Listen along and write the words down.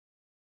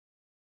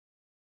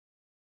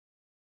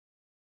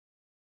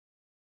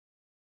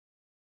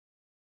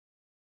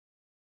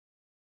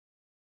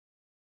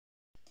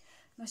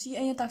Ngasi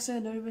aina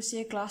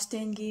taksadoribase class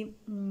 10 gi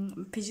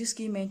physics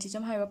ki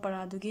magnetism haiba para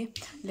dugi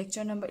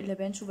lecture number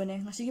 11 subane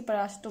ngasi gi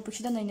para topic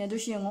sida naina do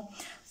siengo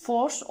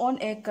force on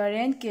a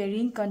current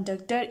carrying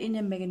conductor in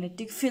a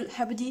magnetic field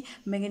habdi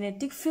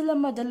magnetic field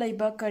amada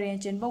laiba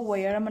current chenba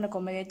wire amana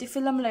ko magnetic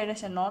field am laira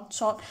se not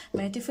short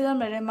magnetic field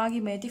am laira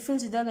magi magnetic field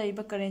sida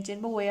laiba current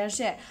chenba wire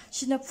se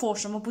sina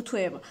force am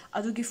puthoeba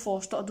adugi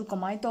force to adu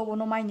kamai to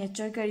wono mai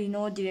nature kari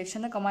no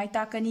direction na kamai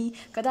takani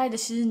kadai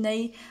da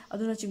sinai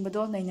aduna chingba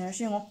do naina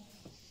siengo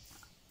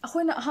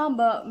अखोना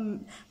अहंबा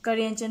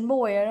current chenba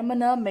wire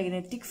amana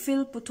magnetic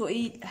field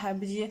puthoi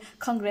habji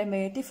khangre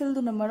magnetic field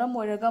du namaram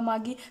oiraga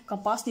magi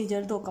compass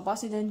needle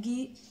gi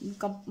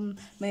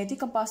magnetic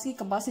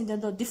compass needle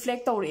do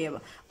deflect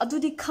tawreba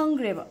adudi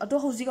khangreba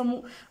ado hojik amu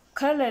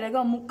खर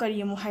लेरगा मु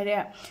करी मु हाइरे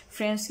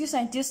French की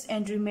scientist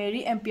Andrew मेरी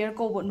ampere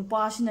को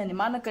नुपा सिननि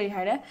माना करी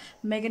हाइरे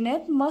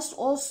magnet must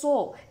also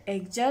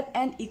exert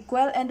an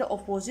equal and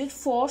opposite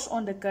force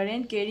on the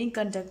current carrying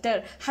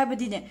conductor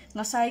habadine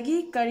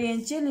ngasai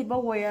current che liba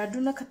wire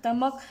du na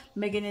khatamak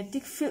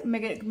magnetic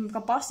field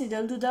compass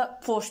needle du da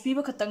force pi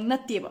ba khatang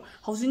nateba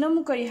hojina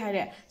mu kari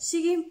haire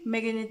sigi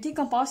magnetic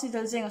compass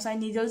needle je ngasai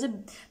needle je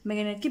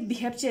magnetic ki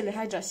behave che le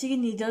hydra sigi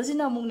needle je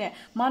na mu ne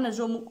mana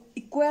jo mu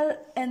equal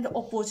and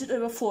opposite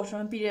over force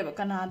on pireba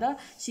kanada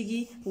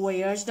sigi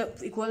wires da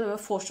equal over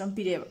force on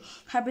pireba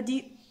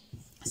habadi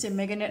से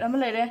magnet am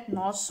lere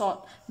not short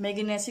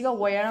magnet siga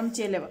wire am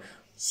cheleba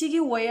sigi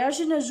wire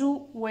sina ju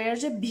wire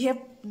je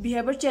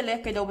behavior chele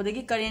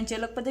kaidobadagi current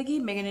chelak padagi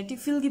magnetic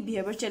field gi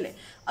behavior chele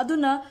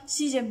aduna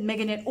si je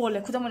magnet ole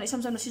khudamane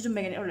samsam si ju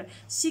magnet ole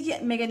sigi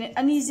magnet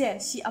ani je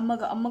si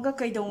amaga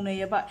kaidona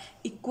yeba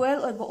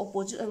equal or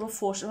opposite or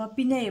force ama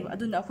pinayeba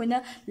aduna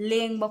akoina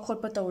lengba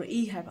khotpa tawr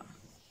I haba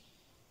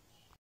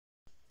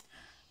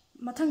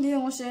mathang de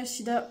ngose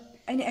sida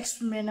any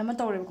experiment ama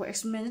tawreba ko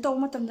experiment taw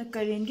matam da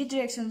current gi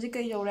direction je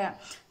kai yore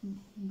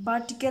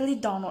vertically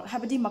downward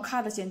habadi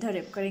makha da center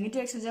current gi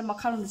direction je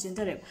makha rum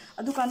center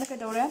adu kana kai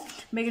tawre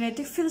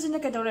magnetic field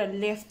je kai tawre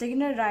left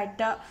tagina right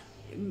da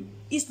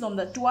east lom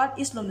da toward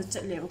east lom da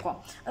chatleba ko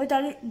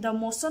adu the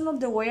motion of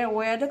the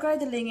wire da kai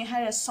da lenge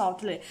hare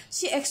south le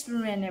si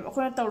experiment ne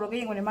ko na tawra ga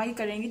yengone magi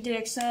current gi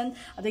direction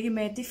adagi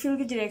magnetic field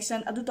gi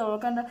direction adu tawra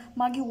kana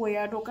magi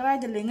wire do kai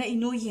da lenga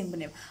ino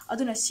yengbane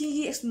aduna si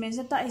gi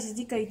experiment ta is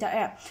di kai ta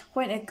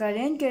when a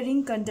current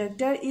carrying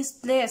conductor is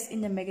placed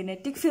in the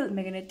magnetic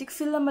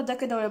field ama da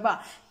ka dawra ba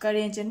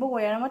current chen bo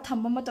wire ama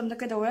thamba matam da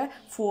ka dawra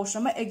force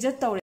ama exert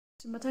tawre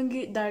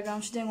mathangi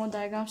diagram si dengo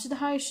diagram si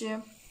da hai she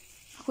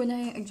कोना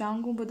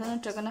exam को बदना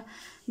ट्रगना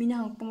मिना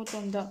हंगप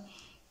मतमदा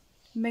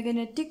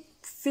magnetic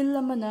field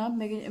amana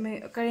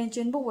current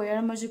chen bo wire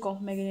amaji ko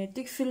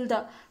magnetic field da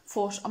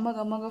force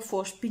amaga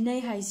force pinai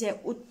haise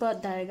utpa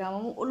diagram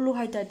am ullu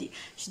haitadi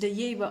sida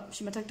yeba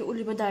simathak to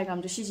uliba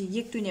diagram do siji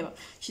yek tuineba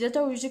sida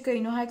to uje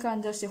kaino hai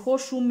kanda se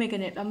horseshoe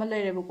magnet ama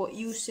leireba ko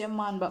u se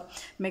manba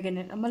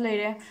magnet ama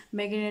leire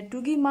magnet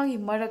tu gi magi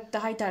marak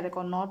ta haitare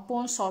ko north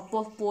pole south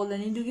pole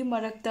ani du gi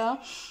marak ta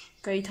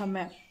kai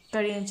thame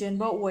current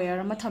chenba wire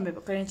ama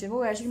thameba current chenba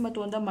wire si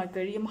matonda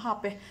mercury am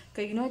hape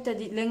kaigino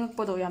tadi lengak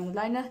podo yam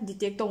laina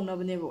detect tawna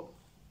banebo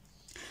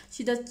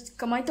sida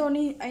kamai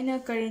tawni aina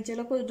current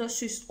chela ko do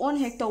switch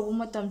on hek tawu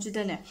matam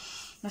sidane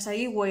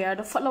ngasai wire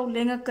da fatlaw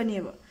lengak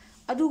kaneba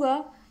aduga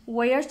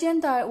wire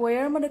chen ta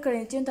wire ma da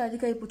current chen ta di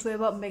kai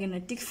puthoeba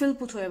magnetic field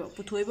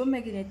puthoeba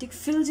magnetic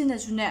field jina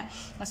june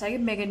ngasai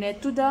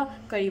magnet tu da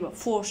kariba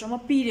force ama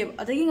pireba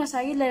adagi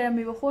ngasai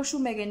lairami ba force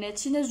magnet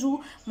sina ju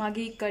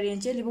magi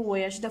current che liba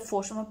wire sida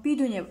force ama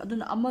pidune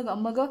aduna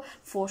amaga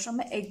force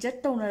ama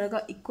exert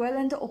tawnaraga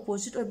equal and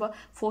opposite oiba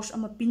force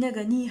ama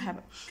pinagani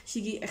haba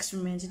sigi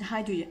experiment in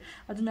haidu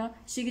aduna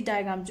sigi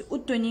diagram ju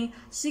uttoni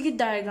sigi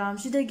diagram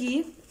sidagi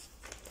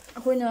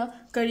akoina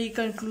kari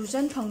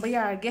conclusion phangba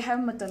yarage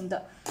have matamda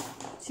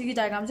sigi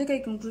diagram je kai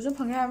conclusion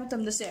phangya have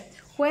matamda se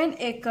when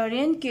a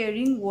current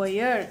carrying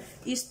wire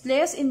is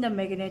placed in the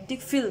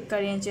magnetic field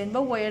current chen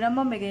ba wire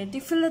ama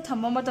magnetic field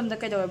thamba matamda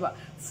kai daweba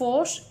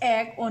force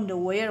act on the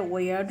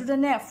wire do the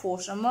ne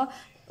force ama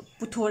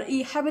puthor I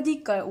habadi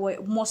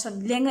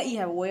motion lenga I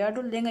have wire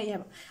do lenga I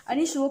have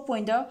ani so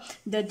point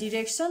the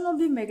direction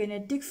of the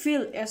magnetic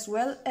field as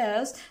well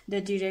as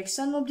the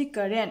direction of the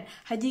current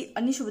hadi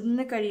ani so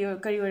badna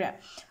kariora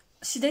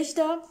sidai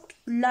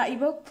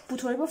laiba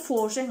puthoriba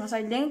force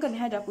ngasai leng kan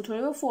haida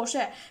puthoriba force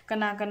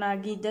kana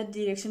gi the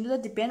direction da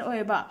depend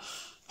oeba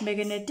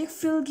magnetic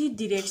field gi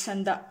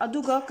direction da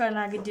aduga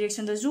kana gi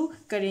direction da ju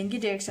current gi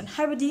direction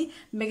habadi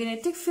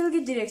magnetic field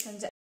gi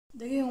direction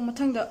dagi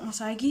mathang da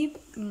ngasai gi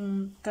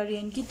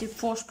current gi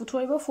force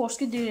puthoriba force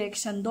gi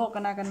direction do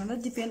kana da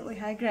depend oi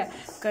haigra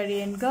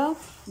current ga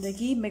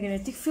dagi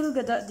magnetic field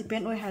ga da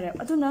depend oi haira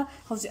aduna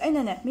hoji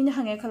aina ne mina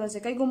hange khala je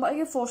kai gomba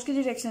age force gi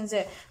direction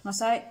je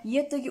ngasai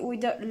yet gi oi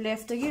da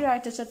left gi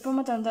right ta chatpa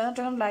matam da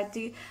na light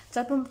gi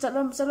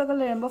chalaga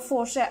leramba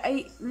force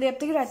ai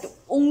left gi right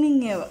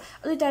ongning eba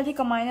adu tadi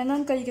kamaina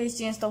nan kai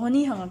change to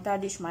hani hang ta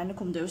di smaina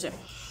khum de se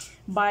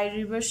by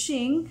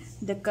reversing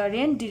the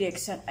current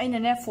direction.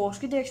 Aina force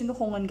ki direction to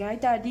hongan ga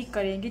ta di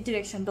current ki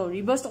direction to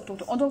reverse to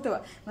on to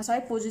ba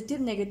ngasai positive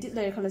negative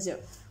le khala je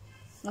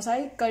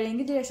ngasai current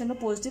ki direction to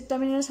positive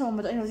terminal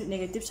samma da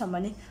negative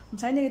samani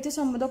ngasai negative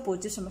samma da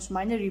positive samma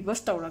minus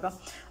reverse tawraga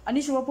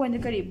ani suba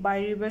point kari by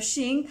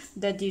reversing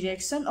the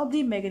direction of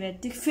the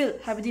magnetic field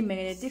have the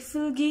magnetic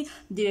field ki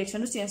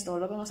direction to change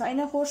tawraga ngasai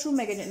na horseshoe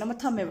magnet na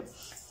mathame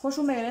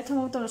horseshoe magnet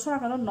thamo to sora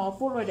kana north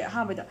pole oi de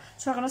ha ba da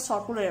sora kana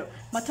south pole oi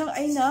mathang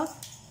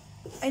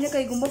aina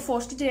kai gumba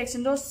force ki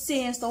direction do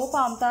change to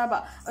pam ta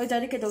ba oi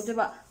tari ke do de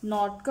ba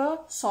north ka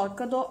south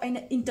ka do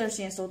aina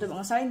interchange to de ba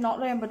ngasai north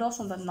lo yamba do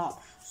som da north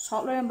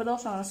south lo yamba do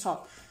som da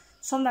south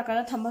som na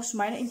kana thamba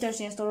smaina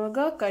interchange to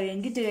ga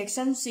current ki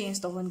direction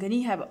change to ban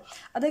gani ha ba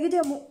adagi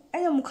de mu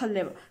aina mu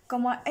khalle ba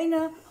kama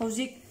aina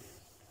hojik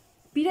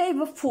pira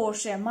iba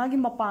force magi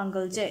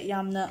mapangal je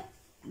yamna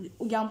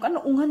yam kan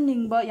unghan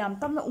ningba yam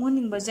tamna unghan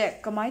ningba je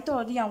kamai to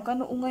di yam kan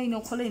ungai no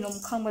khole no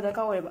khangba da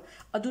ka weba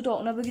adu to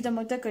na bagi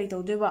damakta kai to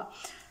deba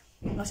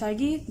ngasai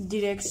gi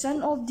direction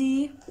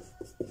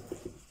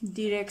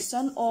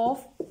of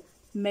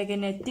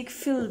magnetic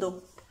field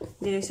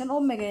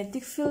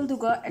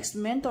ga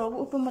experiment to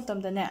upa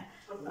matam da ne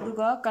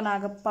duga kana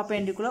ga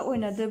perpendicular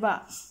oina deba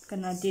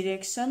kana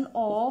direction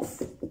of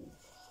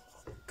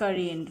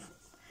current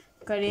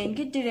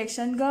ki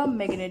direction ga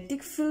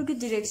magnetic field ki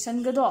direction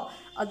ga do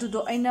adu do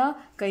aina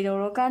kai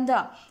dawro kanda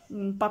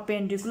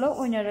perpendicular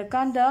oina ra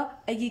kanda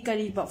agi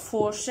kari ba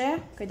force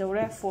kai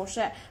dawre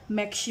force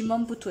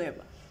maximum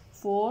putueba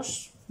force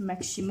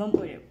maximum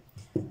oire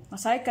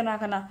masai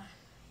kana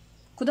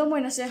kudam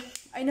oina se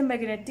aina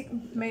magnetic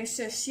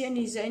si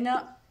ani je aina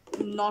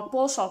north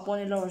pole south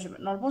pole lo je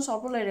north pole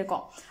south pole le ko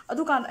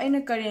adu kan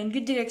aina current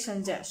ki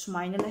direction je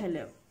sumaina le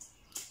hele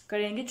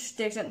current ki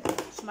direction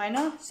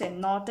sumaina se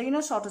north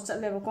tagina south chat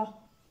le ko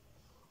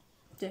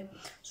je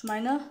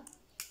sumaina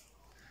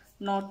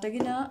north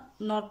tagina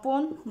north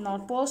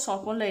pole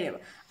south pole le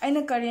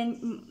aina current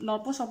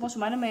north pole south pole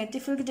sumaina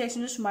magnetic field ki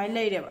direction sumai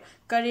le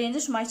current je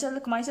sumai chat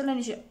kamai chat la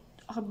ni se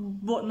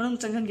board manung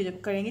changhan gi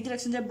current ki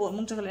direction je board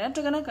mung changale na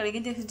tagana current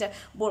ki direction je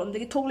board om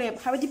de thokle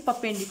habadi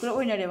perpendicular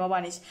oina re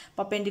babani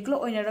perpendicular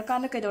oina ra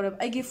kana kai dore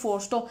aigi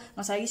force to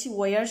ngasai gi si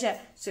wire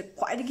se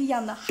khwai gi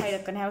yamna higher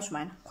kan house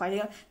man khwai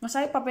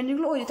ngasai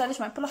perpendicular oina tali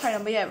smai palo higher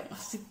ba ya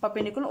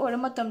perpendicular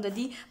oina matam da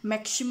di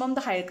maximum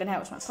da higher kan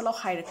house man palo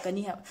higher kan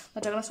ni ha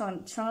na tagana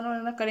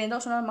sangan na current do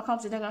sona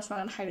makham se da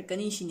sangan higher kan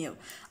ni sine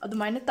adu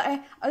maina ta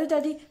adu ta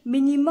di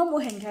minimum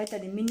o hen gai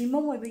ta di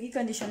minimum oi be gi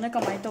condition na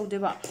kamai to de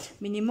ba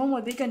minimum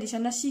oi be condition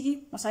na sigi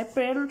masai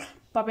parallel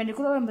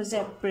perpendicular oina je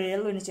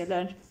parallel oina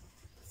chelan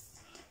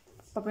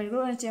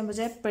perpendicular oina chemba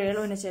je parallel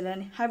oina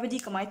chelan habadi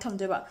kamai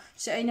thamde ba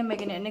se aina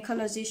magnet ne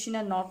khalaji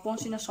sina north pole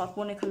sina south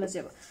pole ne khalaje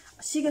ba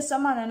siga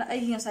samana na ai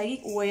ngasai gi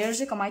wire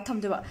je kamai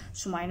thamde ba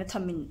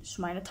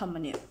sumaina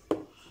thammani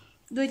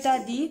doita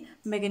di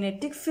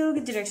magnetic field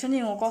ki direction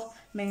yengo ko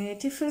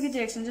magnetic field ki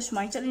direction je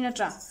sumai chali na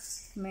tra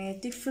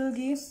magnetic field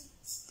ki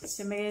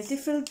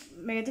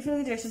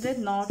direction is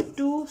north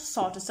to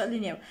south chali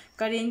ne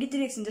current ki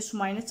direction is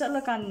sumaina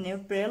chala kan ne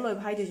parallel oi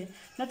bhai de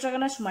na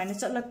tragana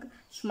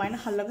sumaina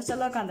halaga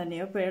chala kan da ne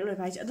parallel oi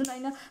bhai aduna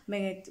ina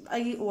magnet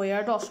ai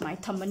wire do sumai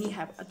thamani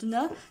have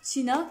aduna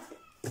sina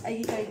ai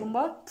kai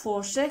gumba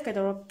force kai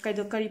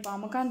do kari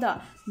pam kan da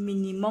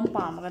minimum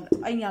pam kan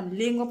ai yam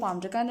lengo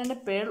pam da kan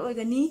na parallel oi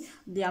gani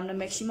yam na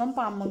maximum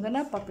pam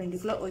gana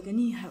perpendicular oi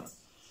gani have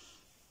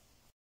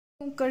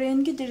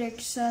current की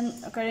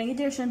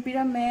direction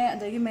पिरामे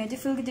अदगी magnetic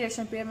field की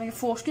direction पिरामे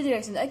force की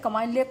direction आई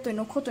कमाई left तो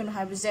no खो तो no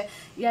HYBE जे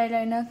यार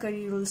लाइना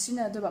करी rule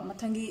सिना दबा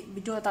मथंगी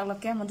video ताक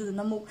लगे मधु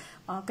नमु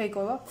कई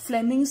को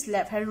Fleming's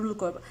left hand rule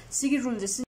को सिगी rule जैसे